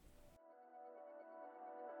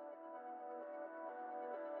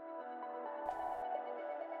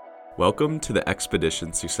Welcome to the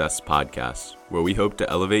Expedition Success Podcast, where we hope to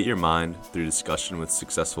elevate your mind through discussion with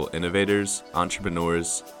successful innovators,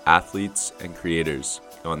 entrepreneurs, athletes, and creators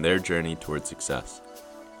on their journey towards success.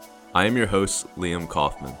 I am your host, Liam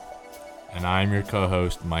Kaufman. And I'm your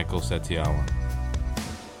co-host, Michael Setiawa.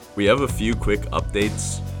 We have a few quick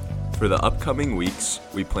updates. For the upcoming weeks,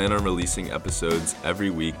 we plan on releasing episodes every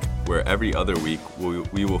week, where every other week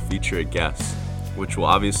we will feature a guest, which will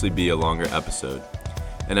obviously be a longer episode.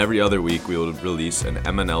 And every other week, we will release an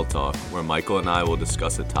M&L Talk, where Michael and I will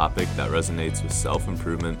discuss a topic that resonates with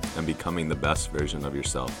self-improvement and becoming the best version of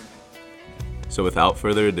yourself. So without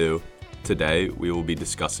further ado, today we will be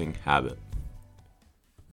discussing habit.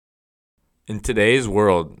 In today's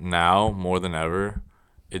world, now more than ever,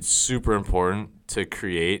 it's super important to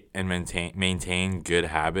create and maintain good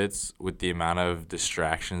habits with the amount of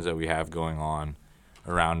distractions that we have going on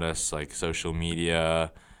around us, like social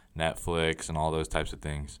media, Netflix, and all those types of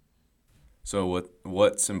things. So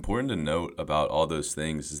what's important to note about all those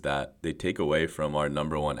things is that they take away from our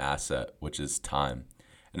number one asset, which is time.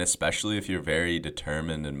 And especially if you're very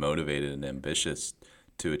determined and motivated and ambitious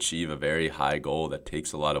to achieve a very high goal that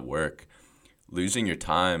takes a lot of work, losing your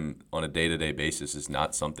time on a day-to-day basis is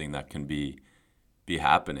not something that can be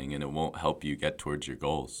happening, and it won't help you get towards your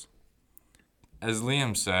goals. As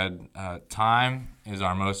Liam said, time is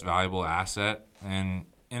our most valuable asset, and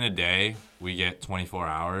in a day, we get 24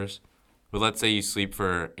 hours. But let's say you sleep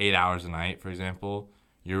for 8 hours a night, for example,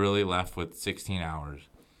 you're really left with 16 hours.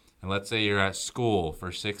 And let's say you're at school for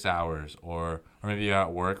 6 hours, or maybe you're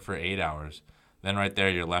at work for 8 hours. Then right there,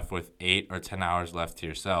 you're left with 8 or 10 hours left to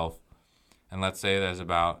yourself. And let's say there's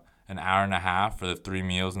about an hour and a half for the 3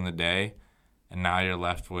 meals in the day, and now you're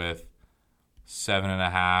left with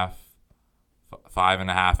 7.5,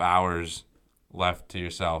 5.5 hours left to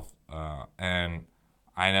yourself. And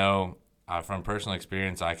I know from personal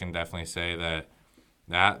experience, I can definitely say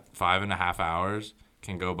that 5.5 hours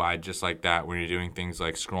can go by just like that when you're doing things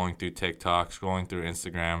like scrolling through TikTok, scrolling through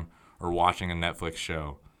Instagram, or watching a Netflix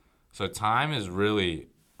show. So time is really,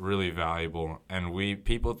 really valuable, and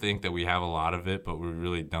people think that we have a lot of it, but we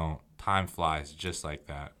really don't. Time flies just like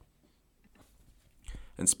that.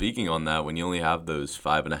 And speaking on that, when you only have those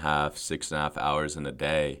 5.5, 6.5 hours in a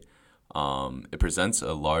day, it presents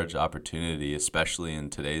a large opportunity, especially in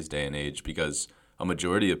today's day and age, because a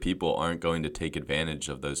majority of people aren't going to take advantage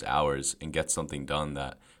of those hours and get something done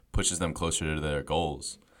that pushes them closer to their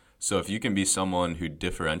goals. So if you can be someone who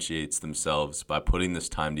differentiates themselves by putting this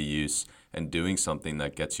time to use and doing something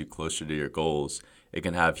that gets you closer to your goals, it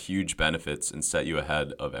can have huge benefits and set you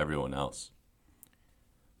ahead of everyone else.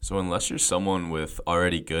 So unless you're someone with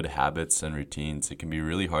already good habits and routines, it can be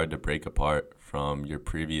really hard to break apart from your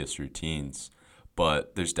previous routines.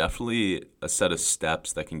 But there's definitely a set of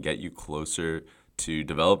steps that can get you closer to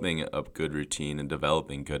developing a good routine and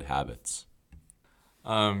developing good habits.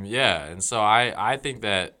 And so I think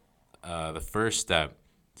that the first step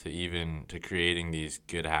to creating these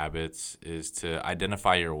good habits is to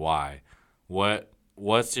identify your why.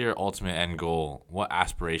 What's your ultimate end goal? What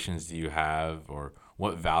aspirations do you have, or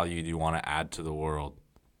what value do you want to add to the world?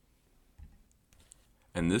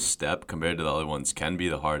 And this step, compared to the other ones, can be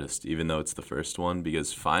the hardest, even though it's the first one,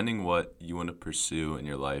 because finding what you want to pursue in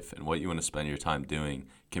your life and what you want to spend your time doing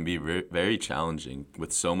can be very challenging.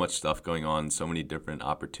 With so much stuff going on, so many different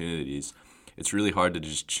opportunities, it's really hard to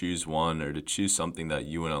just choose one or to choose something that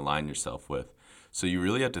you want to align yourself with. So you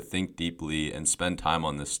really have to think deeply and spend time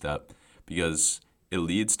on this step, because it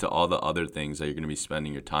leads to all the other things that you're going to be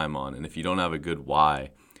spending your time on. And if you don't have a good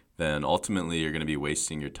why, then ultimately you're going to be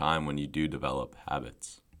wasting your time when you do develop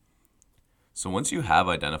habits. So once you have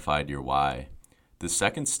identified your why, the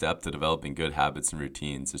second step to developing good habits and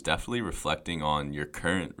routines is definitely reflecting on your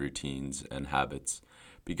current routines and habits,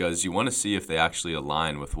 because you want to see if they actually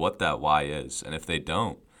align with what that why is. And if they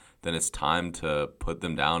don't, then it's time to put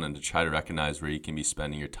them down and to try to recognize where you can be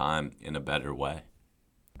spending your time in a better way.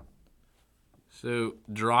 So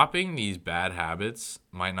dropping these bad habits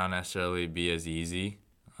might not necessarily be as easy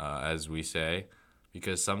as we say,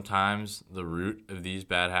 because sometimes the root of these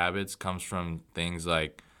bad habits comes from things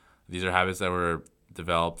like these are habits that were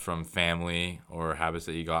developed from family or habits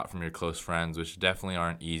that you got from your close friends, which definitely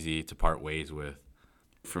aren't easy to part ways with.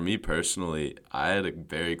 For me personally, I had a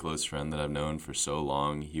very close friend that I've known for so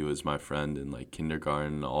long. He was my friend in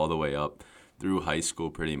kindergarten all the way up through high school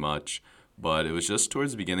pretty much. But it was just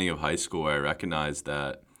towards the beginning of high school where I recognized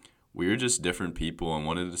that we were just different people and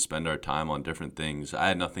wanted to spend our time on different things. I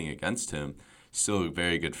had nothing against him, still a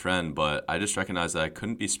very good friend, but I just recognized that I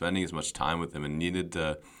couldn't be spending as much time with him and needed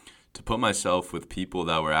to put myself with people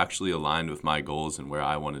that were actually aligned with my goals and where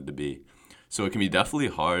I wanted to be. So it can be definitely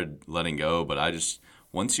hard letting go, but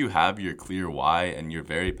once you have your clear why and you're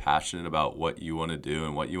very passionate about what you want to do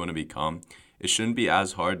and what you want to become, it shouldn't be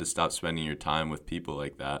as hard to stop spending your time with people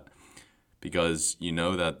like that, because you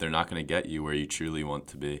know that they're not going to get you where you truly want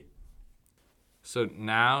to be. So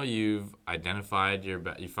now you've identified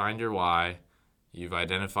you find your why, you've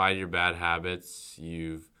identified your bad habits,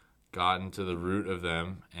 you've gotten to the root of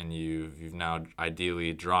them, and you've now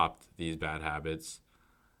ideally dropped these bad habits.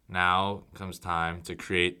 Now comes time to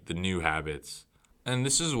create the new habits. And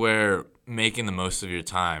this is where making the most of your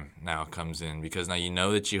time now comes in, because now you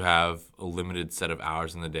know that you have a limited set of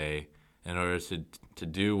hours in the day in order to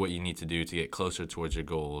do what you need to do to get closer towards your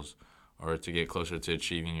goals or to get closer to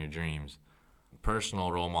achieving your dreams.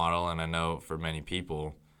 Personal role model, and I know for many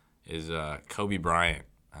people, is Kobe Bryant.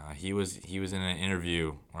 He was in an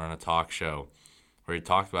interview or on a talk show where he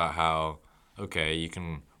talked about how, okay, you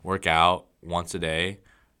can work out once a day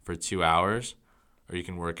for 2 hours, or you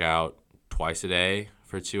can work out twice a day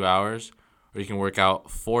for 2 hours, or you can work out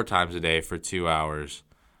 4 times a day for 2 hours.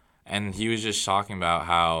 And he was just talking about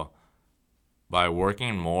how by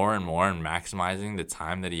working more and more and maximizing the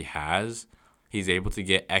time that he has, he's able to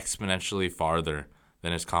get exponentially farther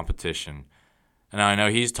than his competition. And I know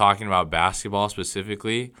he's talking about basketball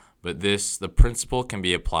specifically, but the principle can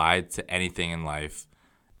be applied to anything in life.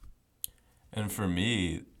 And for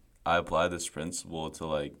me, I apply this principle to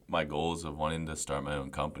like my goals of wanting to start my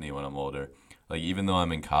own company when I'm older. Like even though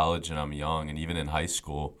I'm in college and I'm young, and even in high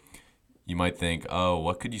school, you might think, oh,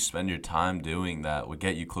 what could you spend your time doing that would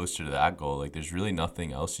get you closer to that goal? Like there's really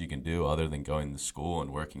nothing else you can do other than going to school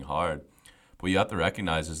and working hard. But what you have to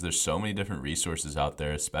recognize is there's so many different resources out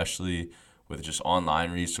there, especially with just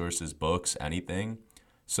online resources, books, anything.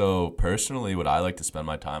 So personally, what I like to spend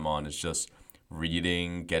my time on is just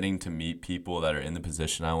reading, getting to meet people that are in the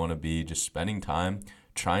position I want to be, just spending time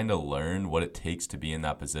trying to learn what it takes to be in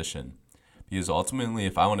that position. Because ultimately,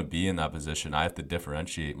 if I want to be in that position, I have to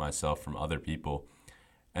differentiate myself from other people.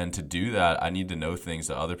 And to do that, I need to know things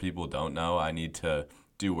that other people don't know. I need to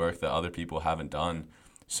do work that other people haven't done.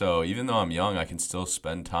 So even though I'm young, I can still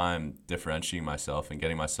spend time differentiating myself and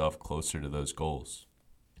getting myself closer to those goals.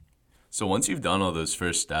 So once you've done all those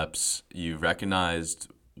first steps, you've recognized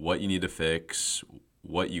what you need to fix,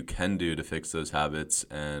 what you can do to fix those habits,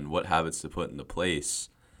 and what habits to put into place.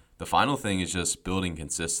 The final thing is just building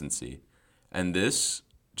consistency. And this,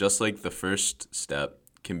 just like the first step,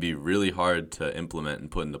 can be really hard to implement and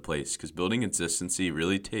put into place, because building consistency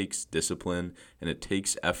really takes discipline and it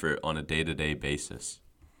takes effort on a day-to-day basis.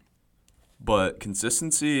 But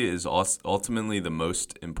consistency is ultimately the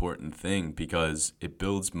most important thing because it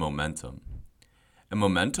builds momentum. And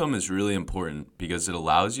momentum is really important because it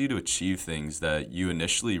allows you to achieve things that you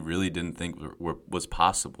initially really didn't think was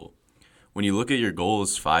possible. When you look at your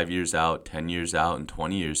goals 5 years out, 10 years out, and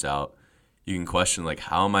 20 years out, you can question, like,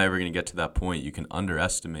 how am I ever going to get to that point? You can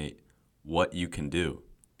underestimate what you can do.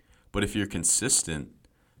 But if you're consistent,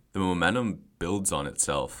 the momentum builds on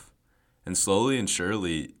itself. And slowly and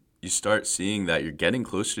surely, you start seeing that you're getting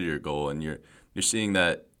closer to your goal, and you're seeing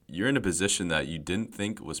that you're in a position that you didn't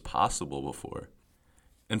think was possible before.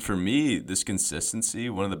 And for me, this consistency,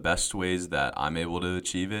 one of the best ways that I'm able to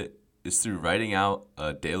achieve it is through writing out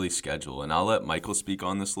a daily schedule. And I'll let Michael speak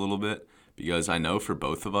on this a little bit, because I know for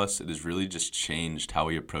both of us, it has really just changed how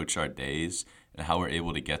we approach our days and how we're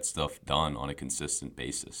able to get stuff done on a consistent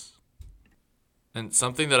basis. And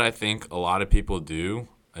something that I think a lot of people do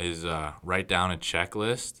is write down a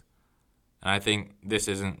checklist. And I think this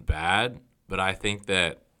isn't bad, but I think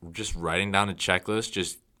that just writing down a checklist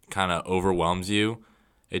just kind of overwhelms you.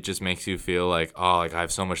 It just makes you feel like, oh, like I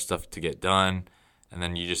have so much stuff to get done. And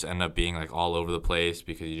then you just end up being like all over the place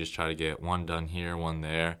because you just try to get one done here, one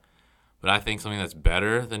there. But I think something that's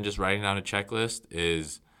better than just writing down a checklist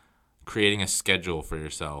is creating a schedule for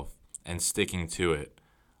yourself and sticking to it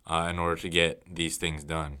in order to get these things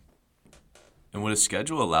done. And what a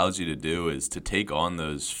schedule allows you to do is to take on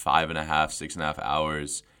those 5.5, 6.5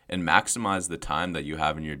 hours and maximize the time that you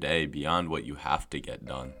have in your day beyond what you have to get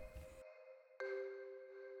done.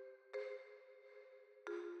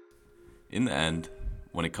 In the end,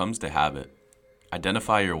 when it comes to habit,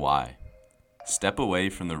 identify your why. Step away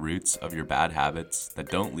from the roots of your bad habits that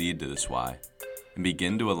don't lead to this why, and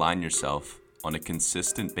begin to align yourself on a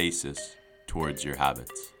consistent basis towards your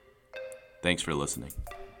habits. Thanks for listening.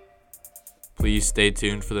 Please stay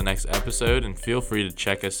tuned for the next episode, and feel free to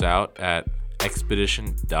check us out at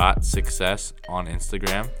expedition.success on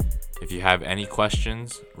Instagram. If you have any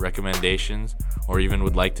questions, recommendations, or even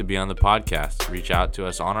would like to be on the podcast, reach out to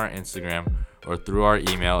us on our Instagram or through our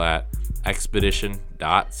email at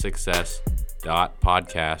expedition.success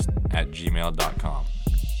podcast@gmail.com.